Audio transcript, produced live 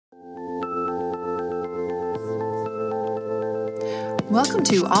Welcome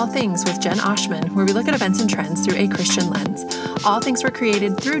to All Things with Jen Oshman, where we look at events and trends through a Christian lens. All things were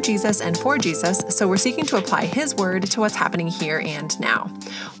created through Jesus and for Jesus, so we're seeking to apply His word to what's happening here and now.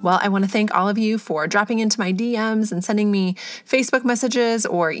 Well, I want to thank all of you for dropping into my DMs and sending me Facebook messages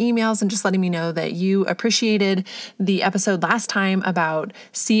or emails and just letting me know that you appreciated the episode last time about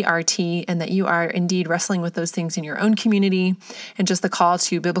CRT and that you are indeed wrestling with those things in your own community and just the call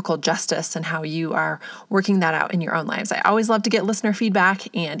to biblical justice and how you are working that out in your own lives. I always love to get listener feedback,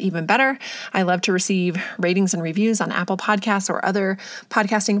 and even better, I love to receive ratings and reviews on Apple Podcasts or other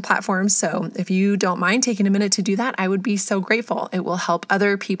podcasting platforms. So if you don't mind taking a minute to do that, I would be so grateful. It will help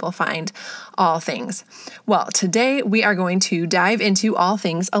other people find all things. Well, today we are going to dive into all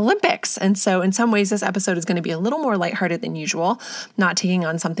things Olympics. And so in some ways, this episode is going to be a little more lighthearted than usual, not taking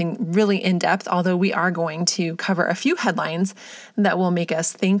on something really in-depth, although we are going to cover a few headlines that will make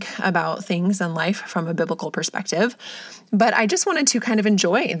us think about things in life from a biblical perspective. But I just wanted to kind of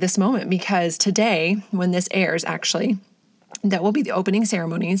enjoy this moment because today, when this airs, actually, that will be the opening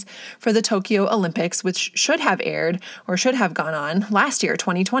ceremonies for the Tokyo Olympics, which should have aired or should have gone on last year,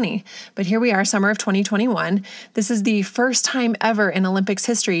 2020. But here we are, summer of 2021. This is the first time ever in Olympics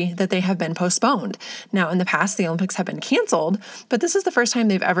history that they have been postponed. Now, in the past, the Olympics have been canceled, but this is the first time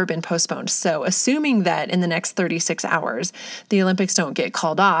they've ever been postponed. So assuming that in the next 36 hours, the Olympics don't get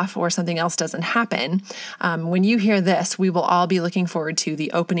called off or something else doesn't happen, when you hear this, we will all be looking forward to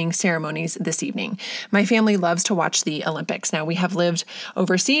the opening ceremonies this evening. My family loves to watch the Olympics. Now, we have lived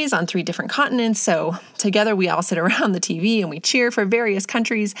overseas on 3 different continents, so together we all sit around the TV and we cheer for various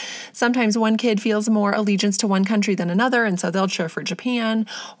countries. Sometimes one kid feels more allegiance to one country than another, and so they'll cheer for Japan,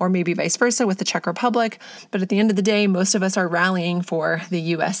 or maybe vice versa with the Czech Republic. But at the end of the day, most of us are rallying for the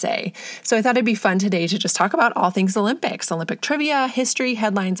USA. So I thought it'd be fun today to just talk about all things Olympics, Olympic trivia, history,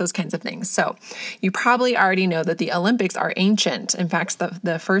 headlines, those kinds of things. So you probably already know that the Olympics are ancient. In fact,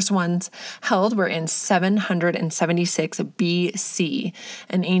 the first ones held were in 776 BC,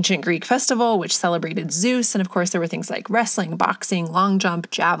 an ancient Greek festival which celebrated Zeus. And of course, there were things like wrestling, boxing, long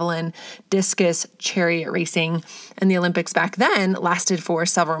jump, javelin, discus, chariot racing. And the Olympics back then lasted for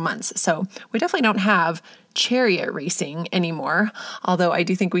several months. So we definitely don't have chariot racing anymore, although I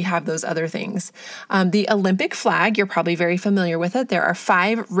do think we have those other things. The Olympic flag, you're probably very familiar with it. There are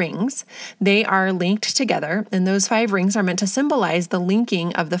 5 rings. They are linked together, and those 5 rings are meant to symbolize the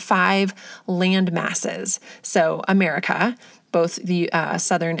linking of the 5 land masses. So America, both the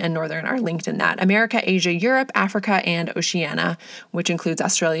southern and northern are linked in that. America, Asia, Europe, Africa, and Oceania, which includes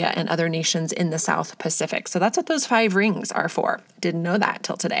Australia and other nations in the South Pacific. So that's what those 5 rings are for. Didn't know that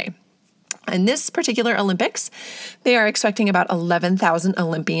till today. In this particular Olympics, they are expecting about 11,000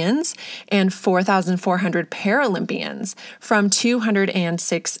 Olympians and 4,400 Paralympians from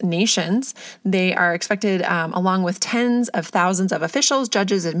 206 nations. They are expected along with tens of thousands of officials,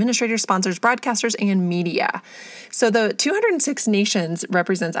 judges, administrators, sponsors, broadcasters, and media. So the 206 nations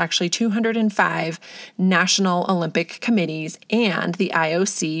represents actually 205 national Olympic committees and the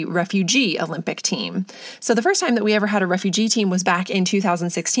IOC refugee Olympic team. So the first time that we ever had a refugee team was back in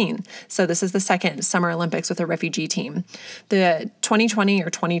 2016. So this is the second Summer Olympics with a refugee team. The 2020 or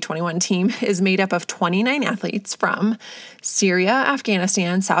 2021 team is made up of 29 athletes from Syria,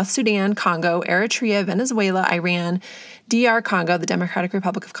 Afghanistan, South Sudan, Congo, Eritrea, Venezuela, Iran, DR Congo, the Democratic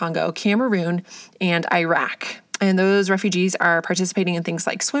Republic of Congo, Cameroon, and Iraq. And those refugees are participating in things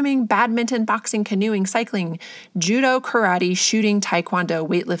like swimming, badminton, boxing, canoeing, cycling, judo, karate, shooting, taekwondo,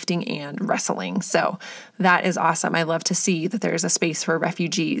 weightlifting, and wrestling. So that is awesome. I love to see that there's a space for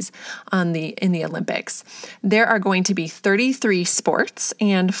refugees in the Olympics. There are going to be 33 sports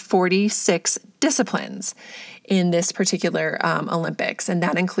and 46 disciplines in this particular Olympics, and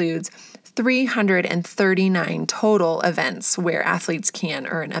that includes 339 total events where athletes can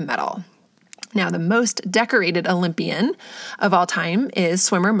earn a medal. Now, the most decorated Olympian of all time is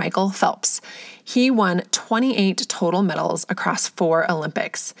swimmer Michael Phelps. He won 28 total medals across 4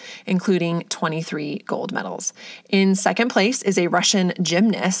 Olympics, including 23 gold medals. In second place is a Russian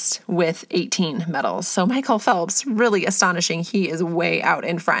gymnast with 18 medals. So Michael Phelps, really astonishing. He is way out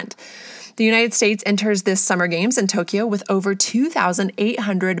in front. The United States enters this Summer Games in Tokyo with over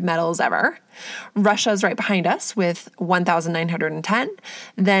 2,800 medals ever. Russia's right behind us with 1,910,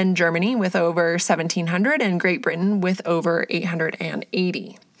 then Germany with over 1,700, and Great Britain with over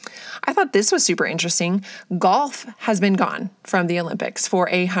 880. I thought this was super interesting. Golf has been gone from the Olympics for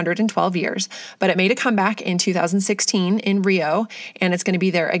 112 years, but it made a comeback in 2016 in Rio, and it's going to be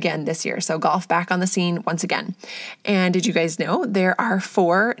there again this year. So golf back on the scene once again. And did you guys know there are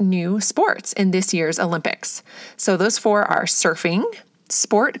 4 new sports in this year's Olympics? So those 4 are surfing,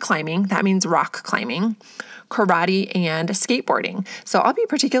 sport climbing, that means rock climbing, karate, and skateboarding. So I'll be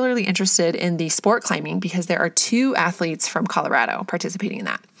particularly interested in the sport climbing because there are 2 athletes from Colorado participating in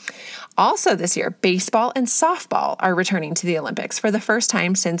that. Also this year, baseball and softball are returning to the Olympics for the first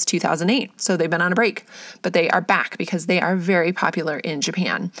time since 2008. So they've been on a break, but they are back because they are very popular in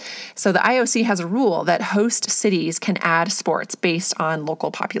Japan. So the IOC has a rule that host cities can add sports based on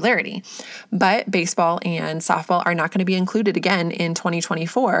local popularity. But baseball and softball are not going to be included again in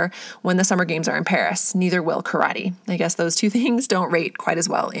 2024 when the Summer Games are in Paris. Neither will karate. I guess those 2 things don't rate quite as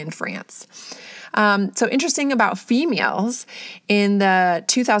well in France. So interesting about females, in the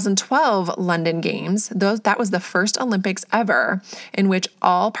 2012 London Games, that was the first Olympics ever in which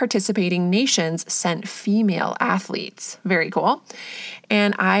all participating nations sent female athletes. Very cool.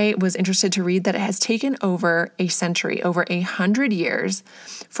 And I was interested to read that it has taken over a century, over 100 years,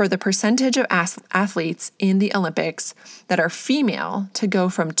 for the percentage of athletes in the Olympics that are female to go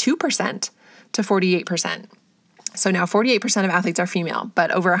from 2% to 48%. So now 48% of athletes are female,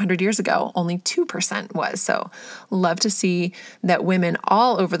 but over 100 years ago, only 2% was. So love to see that women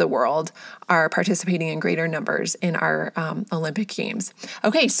all over the world are participating in greater numbers in our Olympic Games.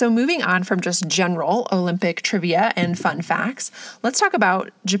 Okay, so moving on from just general Olympic trivia and fun facts, let's talk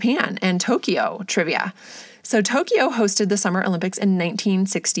about Japan and Tokyo trivia. So Tokyo hosted the Summer Olympics in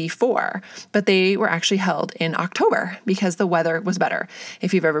 1964, but they were actually held in October because the weather was better.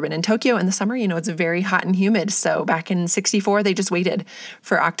 If you've ever been in Tokyo in the summer, you know it's very hot and humid. So back in 64, they just waited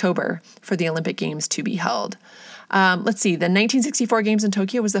for October for the Olympic Games to be held. Let's see, the 1964 Games in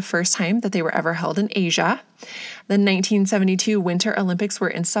Tokyo was the first time that they were ever held in Asia. The 1972 Winter Olympics were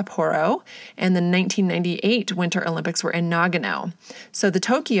in Sapporo, and the 1998 Winter Olympics were in Nagano. So the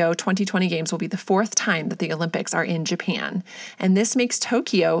Tokyo 2020 Games will be the 4th time that the Olympics are in Japan. And this makes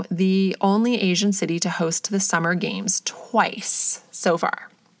Tokyo the only Asian city to host the Summer Games twice so far.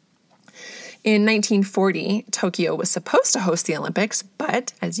 In 1940, Tokyo was supposed to host the Olympics,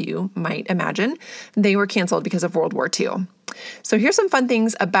 but as you might imagine, they were canceled because of World War II. So here's some fun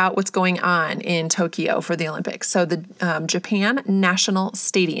things about what's going on in Tokyo for the Olympics. So the Japan National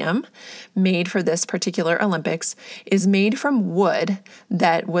Stadium, made for this particular Olympics, is made from wood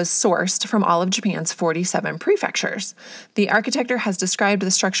that was sourced from all of Japan's 47 prefectures. The architect has described the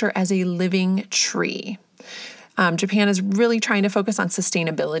structure as a living tree. Japan is really trying to focus on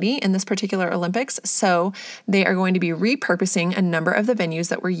sustainability in this particular Olympics, so they are going to be repurposing a number of the venues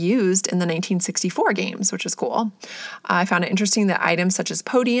that were used in the 1964 Games, which is cool. I found it interesting that items such as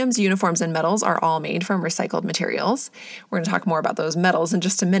podiums, uniforms, and medals are all made from recycled materials. We're going to talk more about those medals in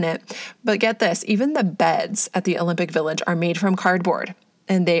just a minute, but get this, even the beds at the Olympic Village are made from cardboard,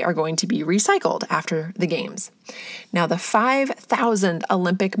 and they are going to be recycled after the Games. Now, the 5,000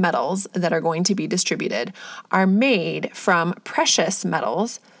 Olympic medals that are going to be distributed are made from precious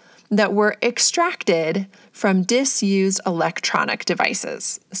metals that were extracted from disused electronic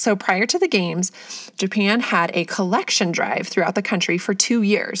devices. So prior to the Games, Japan had a collection drive throughout the country for 2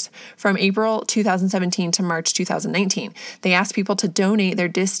 years, from April 2017 to March 2019. They asked people to donate their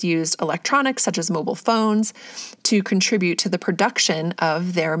disused electronics, such as mobile phones, to contribute to the production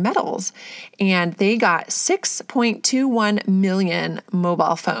of their medals. And they got 6.21 million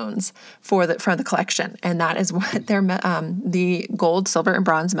mobile phones for the collection. And that is what their the gold, silver, and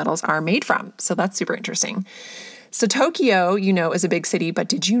bronze medals are made from. So that's super interesting. So Tokyo, is a big city, but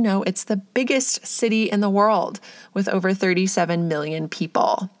did you know it's the biggest city in the world with over 37 million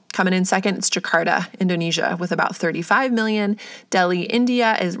people? Coming in second, it's Jakarta, Indonesia, with about 35 million. Delhi,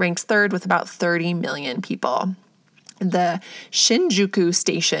 India ranks third with about 30 million people. The Shinjuku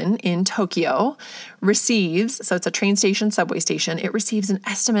station in Tokyo receives, so it's a train station, subway station, it receives an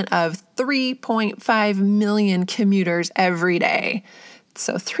estimate of 3.5 million commuters every day.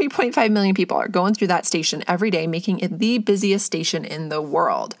 So 3.5 million people are going through that station every day, making it the busiest station in the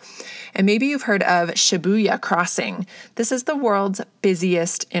world. And maybe you've heard of Shibuya Crossing. This is the world's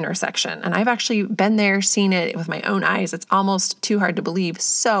busiest intersection. And I've actually been there, seen it with my own eyes. It's almost too hard to believe,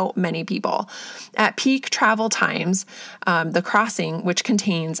 so many people. At peak travel times, the crossing, which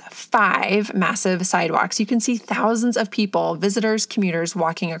contains 5 massive sidewalks, you can see thousands of people, visitors, commuters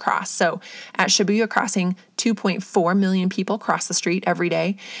walking across. So at Shibuya Crossing, 2.4 million people cross the street every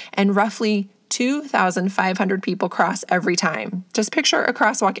day, and roughly 2,500 people cross every time. Just picture a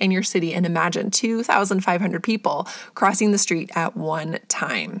crosswalk in your city and imagine 2,500 people crossing the street at one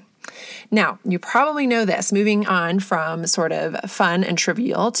time. Now, you probably know this, moving on from sort of fun and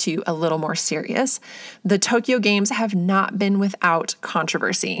trivial to a little more serious, the Tokyo Games have not been without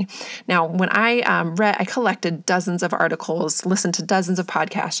controversy. Now, when I collected dozens of articles, listened to dozens of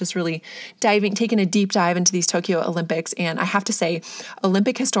podcasts, just really taking a deep dive into these Tokyo Olympics. And I have to say,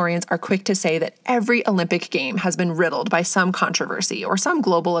 Olympic historians are quick to say that every Olympic game has been riddled by some controversy or some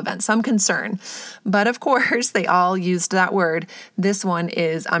global event, some concern. But of course, they all used that word. This one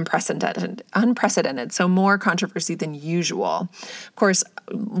is unprecedented, so more controversy than usual. Of course,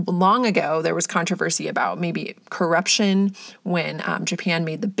 long ago, there was controversy about maybe corruption when Japan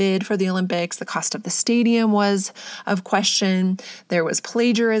made the bid for the Olympics. The cost of the stadium was of question. There was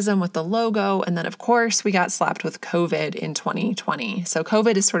plagiarism with the logo. And then, of course, we got slapped with COVID in 2020. So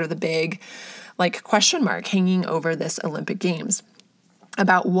COVID is sort of the big question mark hanging over this Olympic Games.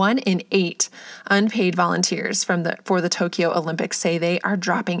 About 1 in 8 unpaid volunteers for the Tokyo Olympics say they are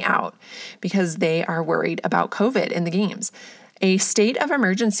dropping out because they are worried about COVID in the games. A state of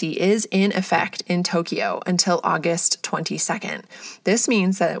emergency is in effect in Tokyo until August 22nd. This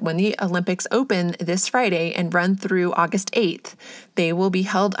means that when the Olympics open this Friday and run through August 8th, they will be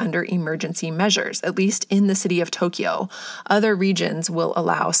held under emergency measures, at least in the city of Tokyo. Other regions will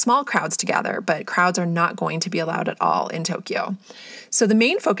allow small crowds to gather, but crowds are not going to be allowed at all in Tokyo. So the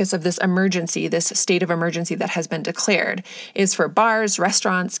main focus of this emergency, this state of emergency that has been declared, is for bars,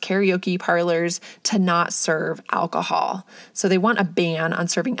 restaurants, karaoke parlors to not serve alcohol. So they want a ban on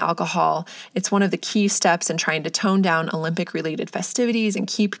serving alcohol. It's one of the key steps in trying to tone down Olympic-related festivities and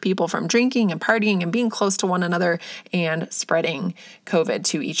keep people from drinking and partying and being close to one another and spreading COVID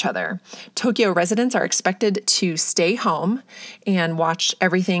to each other. Tokyo residents are expected to stay home and watch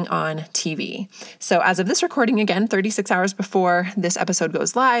everything on TV. So as of this recording, again, 36 hours before this episode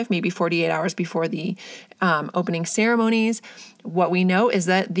goes live, maybe 48 hours before the opening ceremonies, what we know is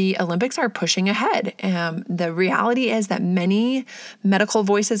that the Olympics are pushing ahead. The reality is that many medical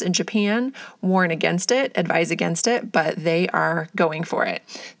voices in Japan warn against it, advise against it, but they are going for it.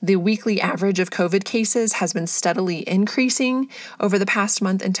 The weekly average of COVID cases has been steadily increasing over the past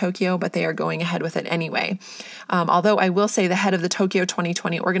month in Tokyo, but they are going ahead with it anyway. Although I will say the head of the Tokyo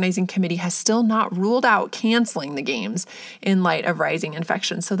 2020 organizing committee has still not ruled out canceling the games in light of rising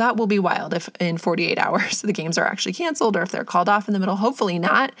infections. So that will be wild if in 48 hours the games are actually canceled or if they're called off in the middle. Hopefully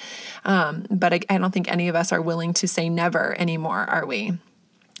not. But I don't think any of us are willing to say never anymore, are we?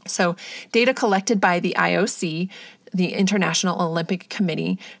 So data collected by the IOC, the International Olympic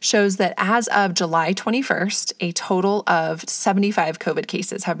Committee, shows that as of July 21st, a total of 75 COVID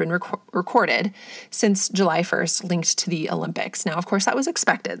cases have been recorded since July 1st linked to the Olympics. Now, of course, that was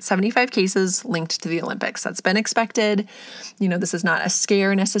expected. 75 cases linked to the Olympics. That's been expected. This is not a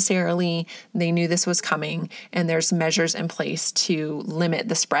scare necessarily. They knew this was coming, and there's measures in place to limit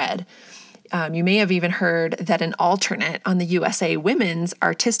the spread. You may have even heard that an alternate on the USA women's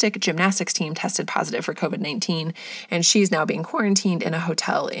artistic gymnastics team tested positive for COVID-19, and she's now being quarantined in a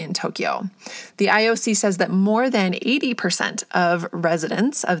hotel in Tokyo. The IOC says that more than 80% of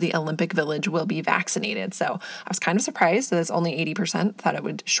residents of the Olympic Village will be vaccinated. So I was kind of surprised that it's only 80%. Thought it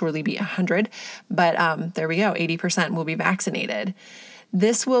would surely be 100, but there we go. 80% will be vaccinated.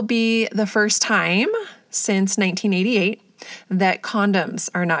 This will be the first time since 1988 that condoms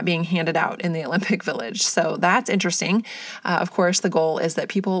are not being handed out in the Olympic Village. So that's interesting. Of course, the goal is that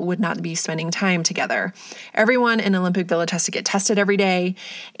people would not be spending time together. Everyone in Olympic Village has to get tested every day,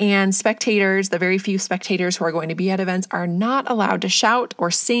 and spectators, the very few spectators who are going to be at events, are not allowed to shout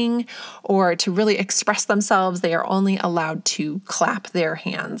or sing or to really express themselves. They are only allowed to clap their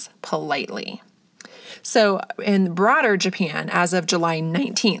hands politely. So in broader Japan, as of July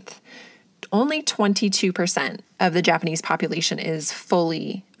 19th, only 22% of the Japanese population is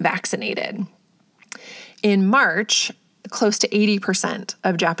fully vaccinated. In March, close to 80%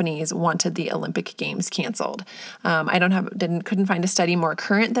 of Japanese wanted the Olympic Games canceled. I couldn't find a study more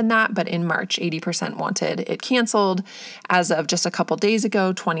current than that, but in March, 80% wanted it canceled. As of just a couple days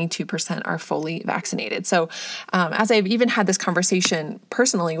ago, 22% are fully vaccinated. So as I've even had this conversation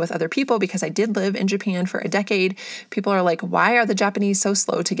personally with other people, because I did live in Japan for a decade, people are like, why are the Japanese so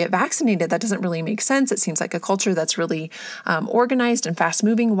slow to get vaccinated? That doesn't really make sense. It seems like a culture that's really organized and fast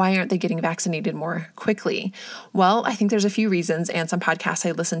moving. Why aren't they getting vaccinated more quickly? Well, I think there's a few reasons, and some podcasts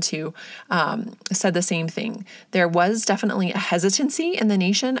I listened to said the same thing. There was definitely a hesitancy in the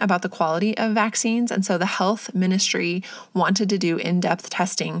nation about the quality of vaccines, and so the health ministry wanted to do in-depth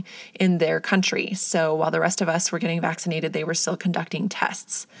testing in their country. So while the rest of us were getting vaccinated, they were still conducting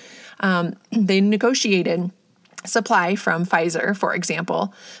tests. They negotiated supply from Pfizer, for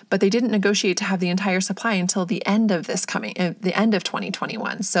example, but they didn't negotiate to have the entire supply until the end of the end of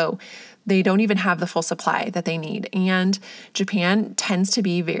 2021. So they don't even have the full supply that they need. And Japan tends to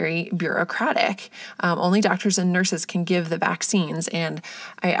be very bureaucratic. Only doctors and nurses can give the vaccines. And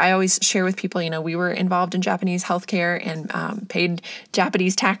I always share with people, we were involved in Japanese healthcare and paid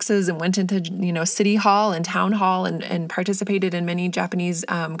Japanese taxes and went into, city hall and town hall and participated in many Japanese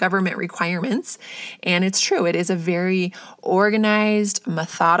government requirements. And it's true. It is a very organized,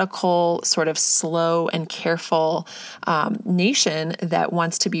 methodical, sort of slow and careful nation that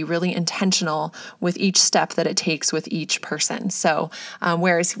wants to be really intentional with each step that it takes with each person. So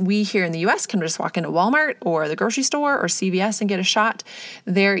whereas we here in the US can just walk into Walmart or the grocery store or CVS and get a shot,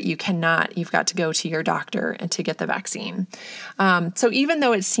 there you cannot. You've got to go to your doctor and to get the vaccine. So even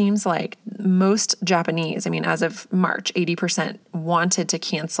though it seems like most Japanese, as of March, 80% wanted to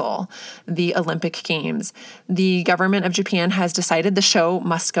cancel the Olympic Games, the government of Japan has decided the show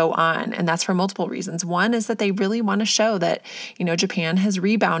must go on. And that's for multiple reasons. One is that they really want to show that, Japan has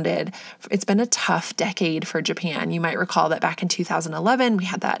rebounded. It's been a tough decade for Japan. You might recall that back in 2011, we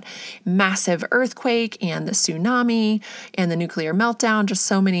had that massive earthquake and the tsunami and the nuclear meltdown, just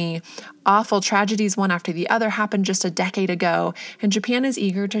so many awful tragedies, one after the other, happened just a decade ago, and Japan is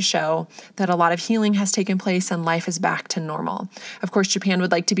eager to show that a lot of healing has taken place and life is back to normal. Of course, Japan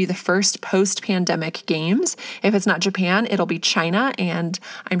would like to be the first post-pandemic games. If it's not Japan, it'll be China, and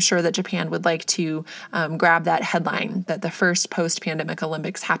I'm sure that Japan would like to grab that headline that the first post-pandemic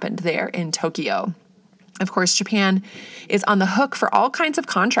Olympics happened there in Tokyo. Of course, Japan is on the hook for all kinds of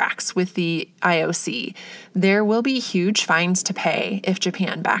contracts with the IOC. There will be huge fines to pay if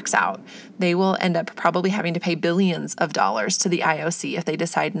Japan backs out. They will end up probably having to pay billions of dollars to the IOC if they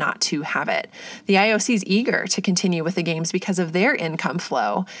decide not to have it. The IOC is eager to continue with the games because of their income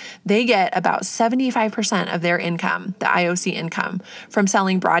flow. They get about 75% of their income, the IOC income, from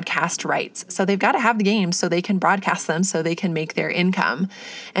selling broadcast rights. So they've got to have the games so they can broadcast them so they can make their income.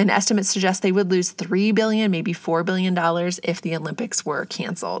 And estimates suggest they would lose $3 billion, maybe $4 billion if the Olympics were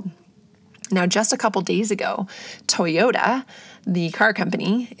canceled. Now, just a couple days ago, Toyota, the car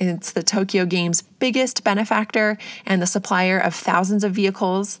company, it's the Tokyo Games' biggest benefactor and the supplier of thousands of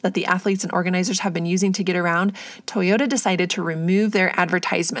vehicles that the athletes and organizers have been using to get around. Toyota decided to remove their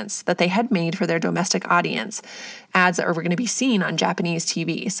advertisements that they had made for their domestic audience, ads that were going to be seen on Japanese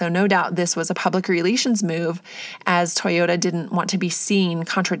TV. So no doubt this was a public relations move, as Toyota didn't want to be seen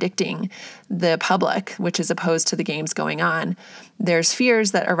contradicting the public, which is opposed to the games going on. There's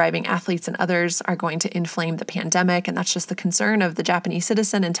fears that arriving athletes and others are going to inflame the pandemic, and that's just the concern of the Japanese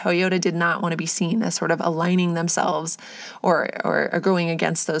citizen, and Toyota did not want to be seen as sort of aligning themselves or going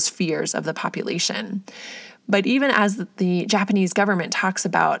against those fears of the population. But even as the Japanese government talks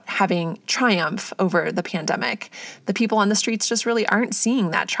about having triumph over the pandemic, the people on the streets just really aren't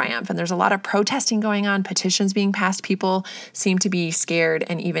seeing that triumph. And there's a lot of protesting going on, petitions being passed. People seem to be scared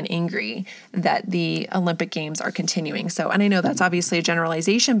and even angry that the Olympic Games are continuing. And I know that's obviously a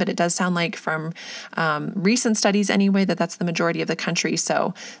generalization, but it does sound like from recent studies anyway, that that's the majority of the country.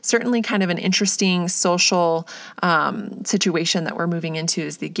 So certainly kind of an interesting social situation that we're moving into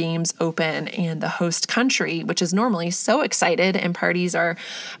as the games open and the host country, which is normally so excited and parties are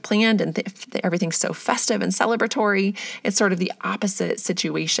planned and everything's so festive and celebratory. It's sort of the opposite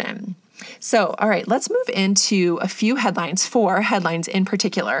situation. So, all right, let's move into a few headlines, 4 headlines in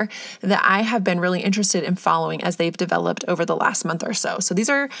particular that I have been really interested in following as they've developed over the last month or so. So these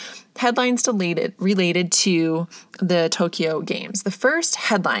are headlines related to the Tokyo Games. The first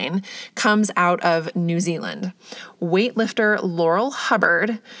headline comes out of New Zealand. Weightlifter Laurel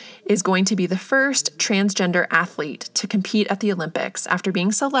Hubbard is going to be the first transgender athlete to compete at the Olympics after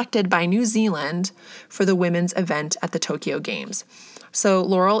being selected by New Zealand for the women's event at the Tokyo Games. So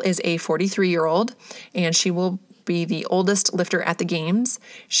Laurel is a 43-year-old, and she will be the oldest lifter at the Games.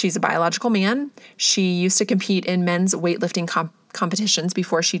 She's a biological man. She used to compete in men's weightlifting competitions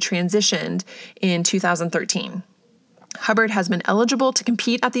before she transitioned in 2013. Hubbard has been eligible to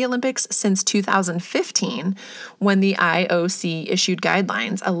compete at the Olympics since 2015, when the IOC issued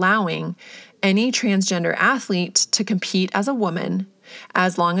guidelines allowing any transgender athlete to compete as a woman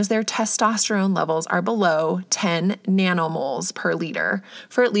as long as their testosterone levels are below 10 nanomoles per liter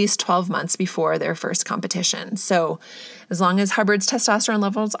for at least 12 months before their first competition. So as long as Hubbard's testosterone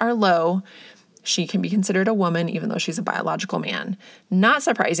levels are low, She can be considered a woman even though she's a biological man. Not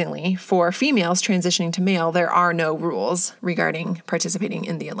surprisingly, for females transitioning to male, there are no rules regarding participating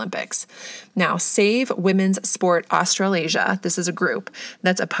in the Olympics. Now, Save Women's Sport Australasia, this is a group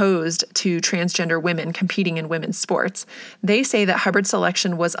that's opposed to transgender women competing in women's sports. They say that Hubbard's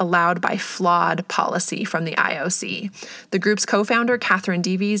selection was allowed by flawed policy from the IOC. The group's co-founder, Catherine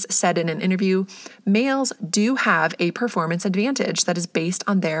Davies, said in an interview, "Males do have a performance advantage that is based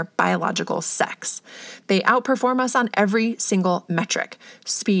on their biological sex. They outperform us on every single metric: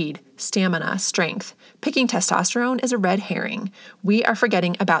 speed, stamina, strength. Picking testosterone is a red herring. We are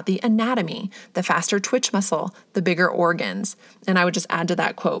forgetting about the anatomy, the faster twitch muscle, the bigger organs." And I would just add to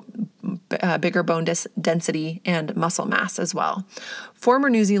that quote, bigger bone density and muscle mass as well. Former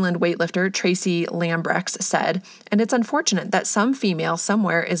New Zealand weightlifter Tracy Lambrex said, "And it's unfortunate that some female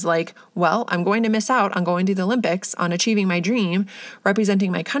somewhere is like, well, I'm going to miss out on going to the Olympics, on achieving my dream,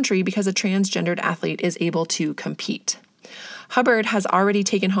 representing my country because a transgendered athlete is able to compete." Hubbard has already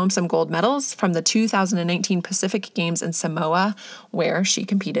taken home some gold medals from the 2019 Pacific Games in Samoa, where she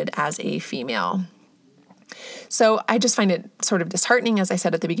competed as a female. So I just find it sort of disheartening, as I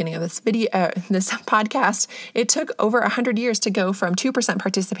said at the beginning of this podcast. It took over 100 years to go from 2%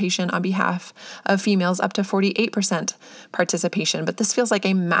 participation on behalf of females up to 48% participation. But this feels like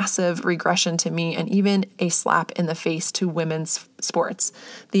a massive regression to me, and even a slap in the face to women's sports.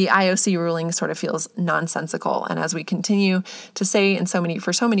 The IOC ruling sort of feels nonsensical. And as we continue to say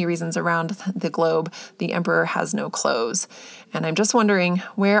for so many reasons around the globe, the emperor has no clothes. And I'm just wondering,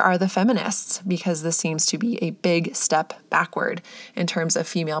 where are the feminists? Because this seems to be a big step backward in terms of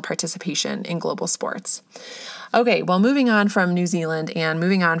female participation in global sports. Okay, well, moving on from New Zealand and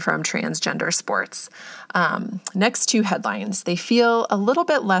moving on from transgender sports. Next two headlines, they feel a little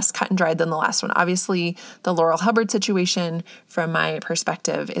bit less cut and dried than the last one. Obviously, the Laurel Hubbard situation, from my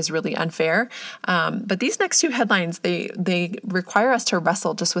perspective, is really unfair. But these next two headlines, they require us to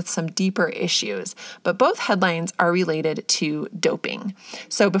wrestle just with some deeper issues. But both headlines are related to doping.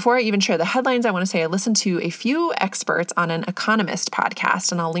 So before I even share the headlines, I want to say I listened to a few experts on an Economist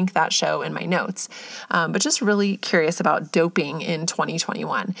podcast, and I'll link that show in my notes. But just really curious about doping in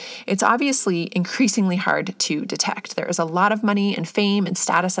 2021. It's obviously increasingly hard to detect. There is a lot of money and fame and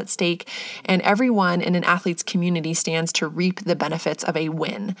status at stake, and everyone in an athlete's community stands to reap the benefits of a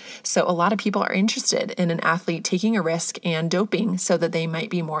win. So a lot of people are interested in an athlete taking a risk and doping so that they might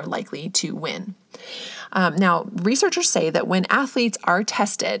be more likely to win. Now, researchers say that when athletes are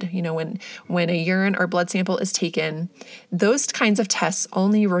tested, when a urine or blood sample is taken, those kinds of tests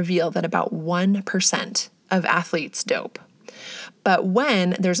only reveal that about 1% of athletes dope. But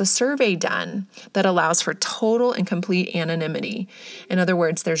when there's a survey done that allows for total and complete anonymity, in other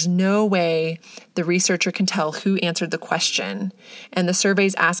words, there's no way the researcher can tell who answered the question, and the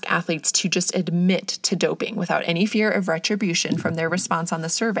surveys ask athletes to just admit to doping without any fear of retribution from their response on the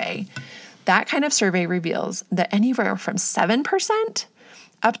survey, that kind of survey reveals that anywhere from 7%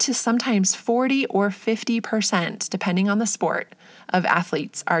 up to sometimes 40 or 50%, depending on the sport, of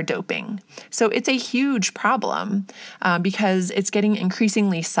athletes are doping. So it's a huge problem because it's getting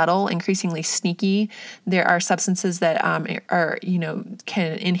increasingly subtle, increasingly sneaky. There are substances that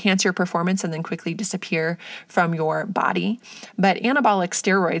can enhance your performance and then quickly disappear from your body. But anabolic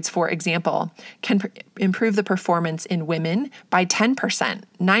steroids, for example, can improve the performance in women by 10%,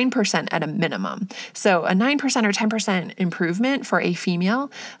 9% at a minimum. So a 9% or 10% improvement for a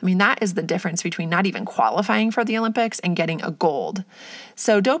female, that is the difference between not even qualifying for the Olympics and getting a gold.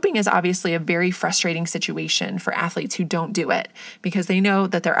 So doping is obviously a very frustrating situation for athletes who don't do it because they know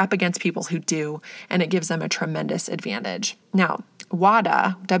that they're up against people who do, and it gives them a tremendous advantage. Now,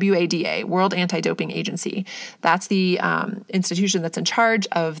 WADA, W-A-D-A, World Anti-Doping Agency, that's the institution that's in charge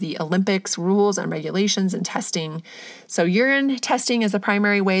of the Olympics rules and regulations and testing. So urine testing is the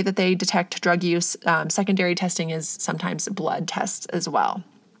primary way that they detect drug use. Secondary testing is sometimes blood tests as well.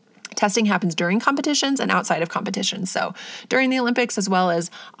 Testing happens during competitions and outside of competitions, so during the Olympics as well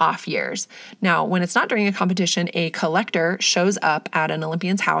as off years. Now, when it's not during a competition, a collector shows up at an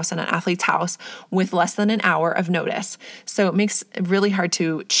Olympian's house and an athlete's house with less than an hour of notice. So it makes it really hard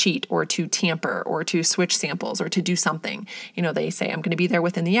to cheat or to tamper or to switch samples or to do something. They say, I'm going to be there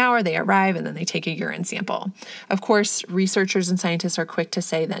within the hour, they arrive, and then they take a urine sample. Of course, researchers and scientists are quick to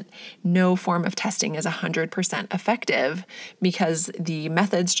say that no form of testing is 100% effective because the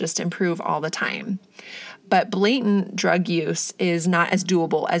methods just improve all the time. But blatant drug use is not as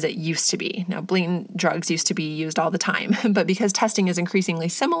doable as it used to be. Now, blatant drugs used to be used all the time, but because testing is increasingly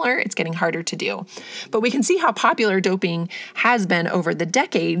similar, it's getting harder to do. But we can see how popular doping has been over the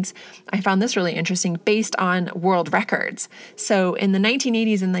decades. I found this really interesting based on world records. So in the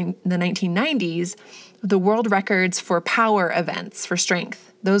 1980s and the 1990s, the world records for power events, for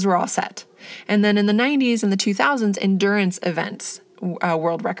strength, those were all set. And then in the 90s and the 2000s, endurance events,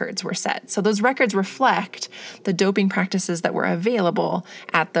 world records were set. So those records reflect the doping practices that were available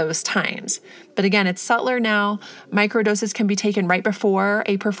at those times. But again, it's subtler now. Microdoses can be taken right before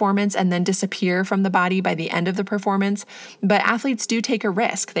a performance and then disappear from the body by the end of the performance. But athletes do take a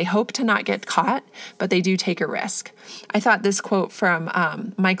risk. They hope to not get caught, but they do take a risk. I thought this quote from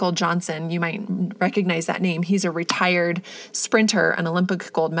Michael Johnson, you might recognize that name. He's a retired sprinter, an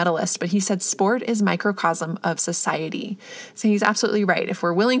Olympic gold medalist, but he said, "Sport is microcosm of society." So he's absolutely right. If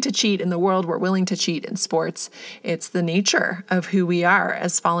we're willing to cheat in the world, we're willing to cheat in sports. It's the nature of who we are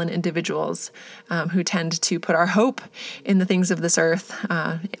as fallen individuals. Who tend to put our hope in the things of this earth,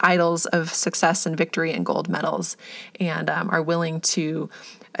 idols of success and victory and gold medals, and are willing to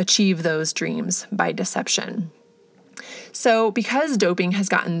achieve those dreams by deception. So because doping has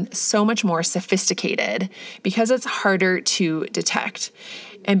gotten so much more sophisticated, because it's harder to detect,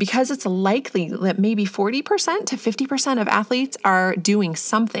 and because it's likely that maybe 40% to 50% of athletes are doing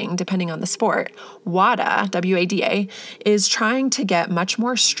something, depending on the sport, WADA, W-A-D-A, is trying to get much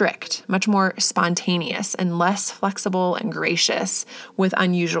more strict, much more spontaneous, and less flexible and gracious with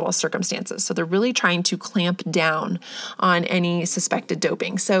unusual circumstances. So they're really trying to clamp down on any suspected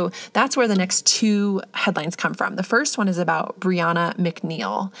doping. So that's where the next two headlines come from. The first one is about Brianna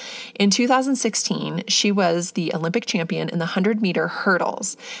McNeal. In 2016, she was the Olympic champion in the 100-meter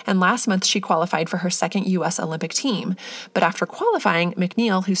hurdles. And last month, she qualified for her second U.S. Olympic team. But after qualifying,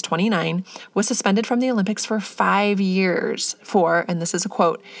 McNeal, who's 29, was suspended from the Olympics for 5 years for, and this is a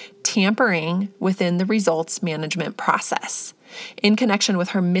quote, tampering within the results management process in connection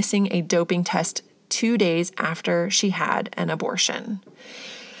with her missing a doping test 2 days after she had an abortion.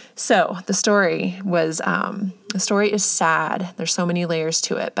 So the story is sad. There's so many layers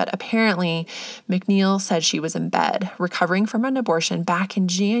to it, but apparently McNeal said she was in bed recovering from an abortion back in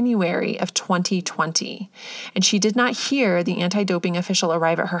January of 2020, and she did not hear the anti-doping official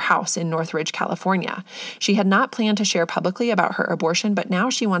arrive at her house in Northridge, California. She had not planned to share publicly about her abortion, but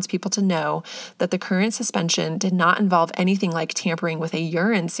now she wants people to know that the current suspension did not involve anything like tampering with a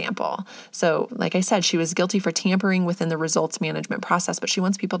urine sample. So, like I said, she was guilty for tampering within the results management process, but she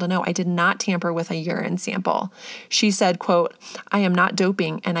wants people to know, I did not tamper with a urine sample. She said, quote, "I am not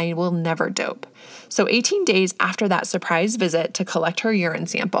doping and I will never dope." So 18 days after that surprise visit to collect her urine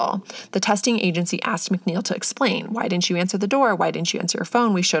sample, the testing agency asked McNeal to explain, "Why didn't you answer the door? Why didn't you answer your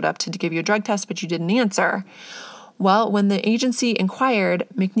phone? We showed up to give you a drug test, but you didn't answer." Well, when the agency inquired,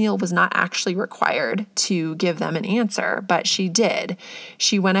 McNeal was not actually required to give them an answer, but she did.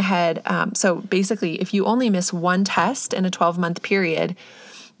 She went ahead. So basically, if you only miss one test in a 12-month period,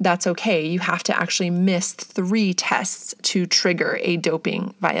 that's okay. You have to actually miss 3 tests to trigger a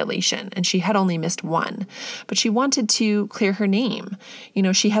doping violation. And she had only missed 1, but she wanted to clear her name. You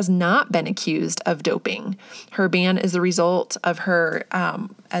know, she has not been accused of doping. Her ban is the result of her,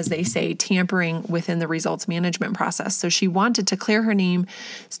 as they say, tampering within the results management process. So she wanted to clear her name,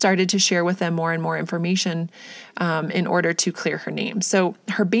 started to share with them more and more information in order to clear her name. So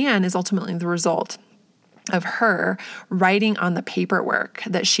her ban is ultimately the result of her writing on the paperwork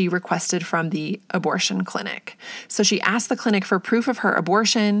that she requested from the abortion clinic. So she asked the clinic for proof of her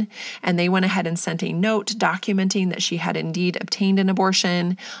abortion, and they went ahead and sent a note documenting that she had indeed obtained an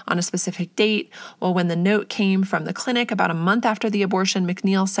abortion on a specific date. Well, when the note came from the clinic about a month after the abortion,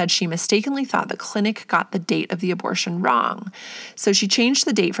 McNeal said she mistakenly thought the clinic got the date of the abortion wrong. So she changed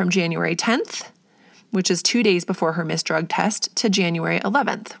the date from January 10th, which is 2 days before her missed drug test, to January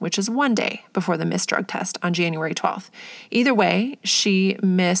 11th, which is 1 day before the missed drug test on January 12th. Either way, she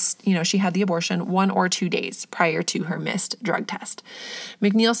had the abortion 1 or 2 days prior to her missed drug test.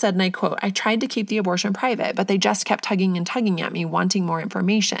 McNeal said, and I quote, "I tried to keep the abortion private, but they just kept tugging and tugging at me, wanting more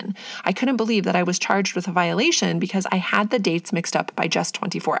information. I couldn't believe that I was charged with a violation because I had the dates mixed up by just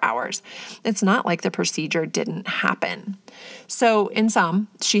 24 hours. It's not like the procedure didn't happen." So in sum,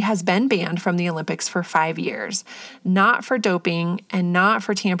 she has been banned from the Olympics for 5 years, not for doping and not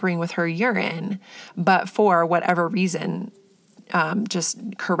for tampering with her urine, but for whatever reason, just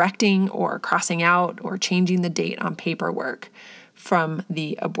correcting or crossing out or changing the date on paperwork from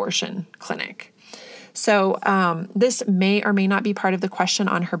the abortion clinic. So this may or may not be part of the question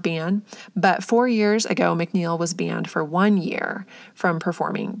on her ban, but 4 years ago, McNeal was banned for 1 year from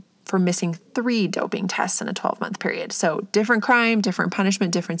performing for missing 3 doping tests in a 12-month period. So different crime, different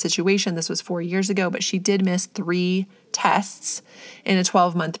punishment, different situation. This was 4 years ago, but she did miss 3 tests in a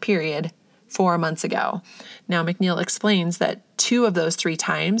 12-month period 4 months ago. Now, McNeil explains that 2 of those 3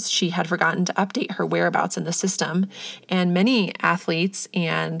 times she had forgotten to update her whereabouts in the system, and many athletes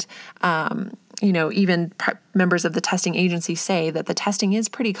and even members of the testing agency say that the testing is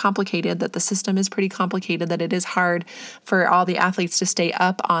pretty complicated, that the system is pretty complicated, that it is hard for all the athletes to stay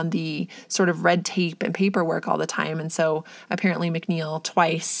up on the sort of red tape and paperwork all the time. And so apparently McNeil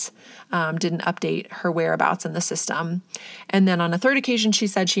twice didn't update her whereabouts in the system. And then on a 3rd occasion, she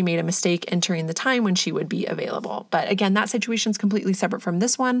said she made a mistake entering the time when she would be available. But again, that situation is completely separate from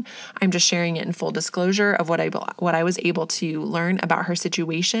this one. I'm just sharing it in full disclosure of what I was able to learn about her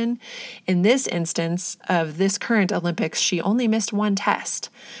situation. In this instance of this current Olympics, she only missed 1 test,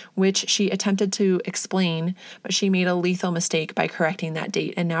 which she attempted to explain, but she made a lethal mistake by correcting that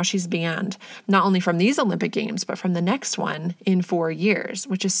date. And now she's banned not only from these Olympic Games, but from the next one in 4 years,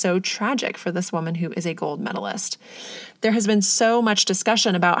 which is so tragic for this woman who is a gold medalist. There has been so much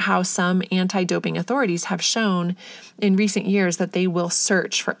discussion about how some anti-doping authorities have shown in recent years that they will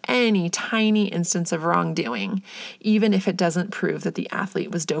search for any tiny instance of wrongdoing, even if it doesn't prove that the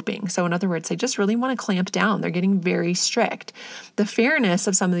athlete was doping. So in other words, they just really want to clamp down. They're getting very strict. The fairness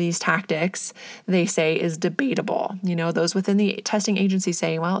of some of these tactics, they say, is debatable. Those within the testing agency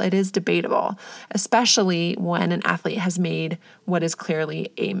say, well, it is debatable, especially when an athlete has made what is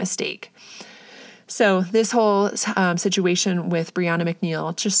clearly a mistake. So this whole situation with Brianna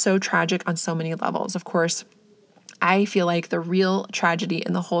McNeil, just so tragic on so many levels. Of course, I feel like the real tragedy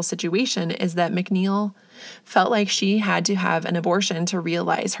in the whole situation is that McNeil felt like she had to have an abortion to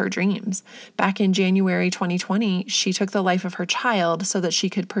realize her dreams. Back in January 2020, she took the life of her child so that she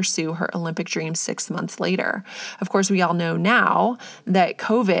could pursue her Olympic dreams 6 months later. Of course, we all know now that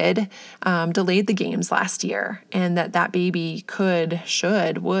COVID delayed the games last year, and that baby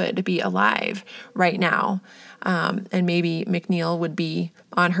would be alive right now. And maybe McNeil would be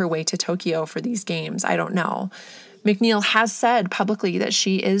on her way to Tokyo for these games. I don't know. McNeil has said publicly that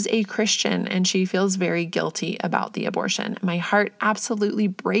she is a Christian and she feels very guilty about the abortion. My heart absolutely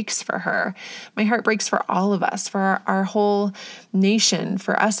breaks for her. My heart breaks for all of us, for our whole nation,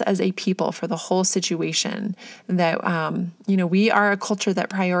 for us as a people, for the whole situation. That, we are a culture that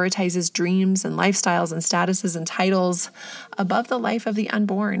prioritizes dreams and lifestyles and statuses and titles above the life of the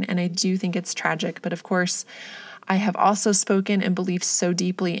unborn. And I do think it's tragic. But of course, I have also spoken and believed so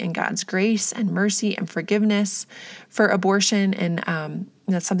deeply in God's grace and mercy and forgiveness for abortion. And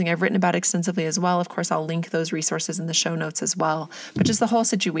that's something I've written about extensively as well. Of course, I'll link those resources in the show notes as well. But just the whole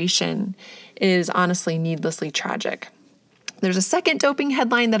situation is honestly needlessly tragic. There's a second doping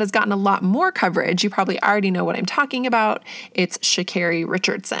headline that has gotten a lot more coverage. You probably already know what I'm talking about. It's Sha'Carri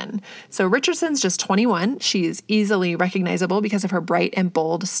Richardson. So Richardson's just 21. She's easily recognizable because of her bright and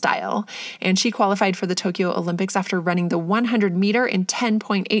bold style. And she qualified for the Tokyo Olympics after running the 100 meter in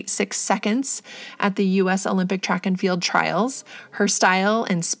 10.86 seconds at the U.S. Olympic track and field trials. Her style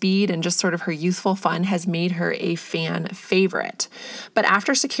and speed and just sort of her youthful fun has made her a fan favorite. But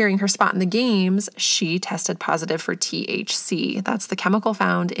after securing her spot in the games, she tested positive for THC. That's the chemical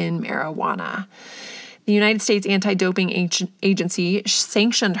found in marijuana. The United States Anti-Doping Agency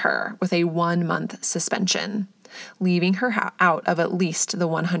sanctioned her with a 1-month suspension, leaving her out of at least the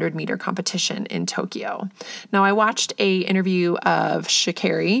 100-meter competition in Tokyo. Now, I watched an interview of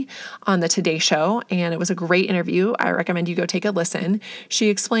Sha'Carri on the Today Show, and it was a great interview. I recommend you go take a listen. She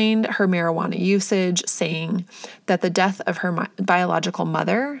explained her marijuana usage, saying that the death of her biological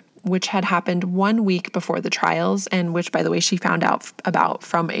mother, which had happened 1 week before the trials, and which, by the way, she found out about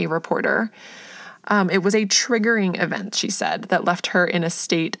from a reporter. It was a triggering event, she said, that left her in a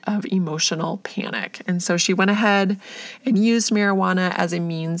state of emotional panic. And so she went ahead and used marijuana as a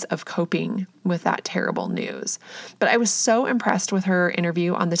means of coping with that terrible news. But I was so impressed with her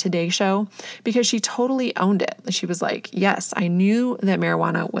interview on the Today Show because she totally owned it. She was like, yes, I knew that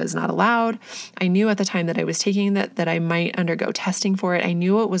marijuana was not allowed. I knew at the time that I was taking that I might undergo testing for it. I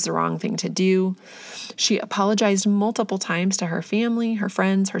knew it was the wrong thing to do. She apologized multiple times to her family, her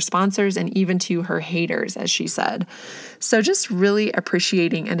friends, her sponsors, and even to her haters, as she said. So just really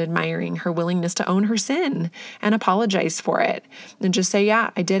appreciating and admiring her willingness to own her sin and apologize for it and just say,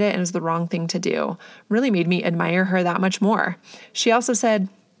 yeah, I did it and it was the wrong thing to do, really made me admire her that much more. She also said,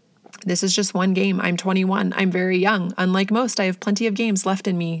 This is just one game. I'm 21. I'm very young. Unlike most, I have plenty of games left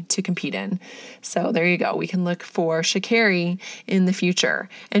in me to compete in. So there you go. We can look for Sha'Carri in the future.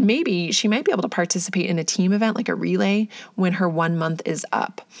 And maybe she might be able to participate in a team event like a relay when her 1 month is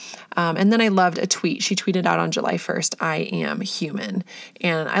up. And then I loved a tweet. She tweeted out on July 1st, "I am human."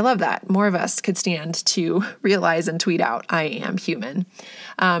 And I love that. More of us could stand to realize and tweet out, "I am human."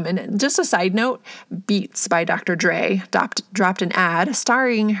 And just a side note, Beats by Dr. Dre dropped an ad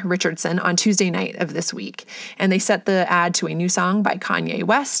starring Richardson on Tuesday night of this week. And they set the ad to a new song by Kanye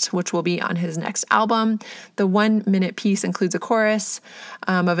West, which will be on his next album. The 1-minute piece includes a chorus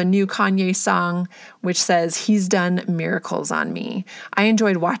of a new Kanye song, which says, "He's done miracles on me." I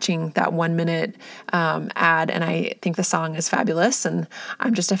enjoyed watching that 1-minute ad, and I think the song is fabulous. And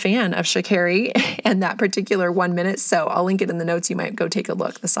I'm just a fan of Sha'Carri and that particular 1 minute. So I'll link it in the notes. You might go take a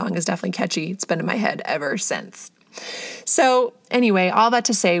look. The song is definitely catchy. It's been in my head ever since. So anyway, all that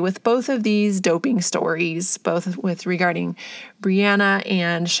to say, with both of these doping stories, both with regarding Brianna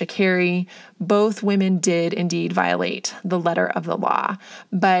and Sha'Carri, both women did indeed violate the letter of the law,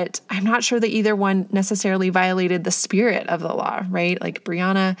 but I'm not sure that either one necessarily violated the spirit of the law, right? Like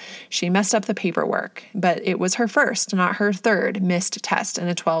Brianna, she messed up the paperwork, but it was her first, not her third missed test in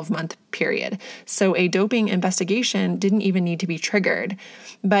a 12-month period. So a doping investigation didn't even need to be triggered,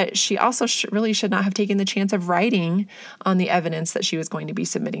 but she also really should not have taken the chance of writing on the evidence that she was going to be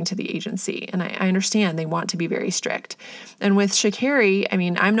submitting to the agency. And I understand they want to be very strict. And with Sha'Carri, I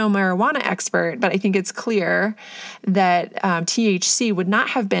mean, I'm no marijuana expert, but I think it's clear that THC would not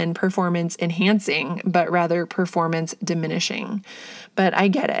have been performance enhancing, but rather performance diminishing. But I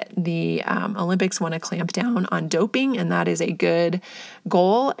get it. The Olympics want to clamp down on doping, and that is a good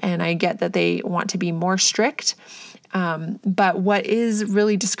goal. And I get that they want to be more strict. But what is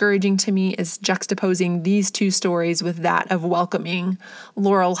really discouraging to me is juxtaposing these two stories with that of welcoming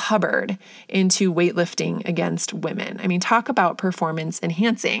Laurel Hubbard into weightlifting against women. I mean, talk about performance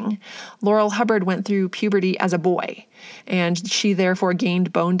enhancing. Laurel Hubbard went through puberty as a boy, and she therefore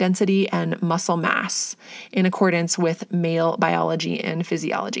gained bone density and muscle mass in accordance with male biology and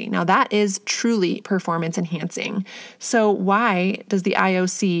physiology. Now, that is truly performance enhancing. So why does the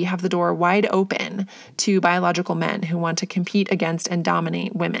IOC have the door wide open to biological men who want to compete against and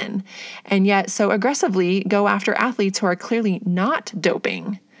dominate women, and yet so aggressively go after athletes who are clearly not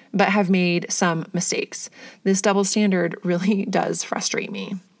doping, but have made some mistakes? This double standard really does frustrate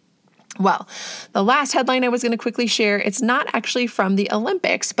me. Well, the last headline I was going to quickly share, it's not actually from the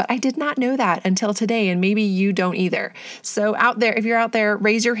Olympics, but I did not know that until today, and maybe you don't either. So out there, if you're out there,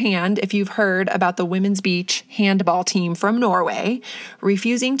 raise your hand if you've heard about the women's beach handball team from Norway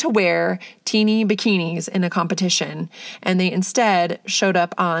refusing to wear teeny bikinis in a competition, and they instead showed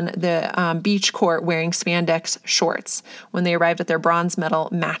up on the beach court wearing spandex shorts. When they arrived at their bronze medal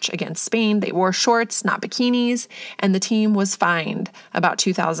match against Spain, they wore shorts, not bikinis, and the team was fined about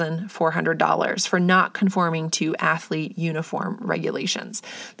 $2,400 for not conforming to athlete uniform regulations.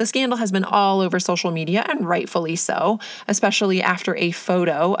 The scandal has been all over social media, and rightfully so, especially after a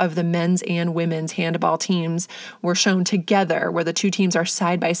photo of the men's and women's handball teams were shown together, where the two teams are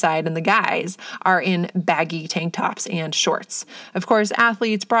side by side and the guys are in baggy tank tops and shorts. Of course,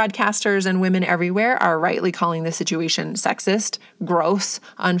 athletes, broadcasters, and women everywhere are rightly calling the situation sexist, gross,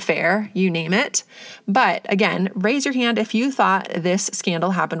 unfair, you name it. But again, raise your hand if you thought this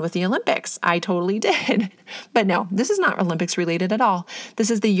scandal happened with the Olympics. I totally did. But no, this is not Olympics related at all. This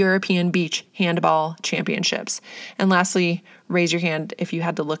is the European Beach Handball Championships. And lastly, raise your hand if you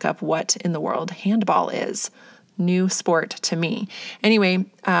had to look up what in the world handball is. New sport to me. Anyway,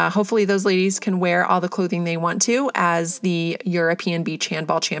 hopefully those ladies can wear all the clothing they want to as the European Beach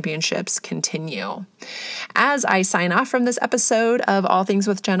Handball Championships continue. As I sign off from this episode of All Things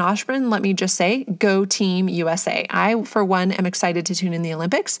with Jen Oshman, let me just say, go Team USA. I, for one, am excited to tune in the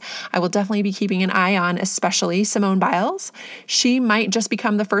Olympics. I will definitely be keeping an eye on especially Simone Biles. She might just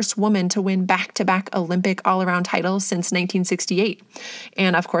become the first woman to win back-to-back Olympic all-around titles since 1968.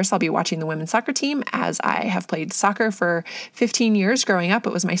 And of course, I'll be watching the women's soccer team, as I have played soccer for 15 years growing up.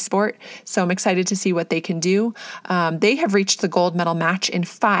 It was my sport, so I'm excited to see what they can do. They have reached the gold medal match in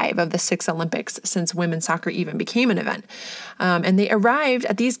 5 of the 6 Olympics since women's soccer even became an event. And they arrived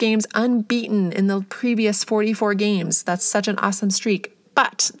at these games unbeaten in the previous 44 games. That's such an awesome streak.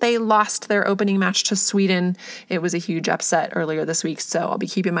 But they lost their opening match to Sweden. It was a huge upset earlier this week, so I'll be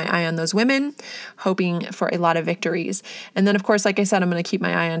keeping my eye on those women, hoping for a lot of victories. And then, of course, like I said, I'm going to keep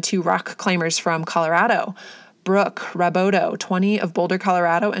my eye on 2 rock climbers from Colorado, Brooke Raboto, 20 of Boulder,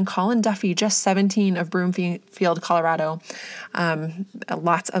 Colorado, and Colin Duffy, just 17 of Broomfield, Colorado.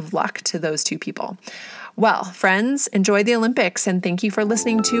 Lots of luck to those two people. Well, friends, enjoy the Olympics, and thank you for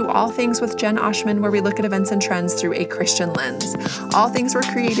listening to All Things with Jen Oshman, where we look at events and trends through a Christian lens. All things were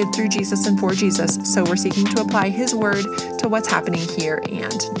created through Jesus and for Jesus, so we're seeking to apply his word to what's happening here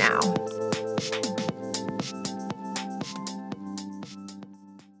and now.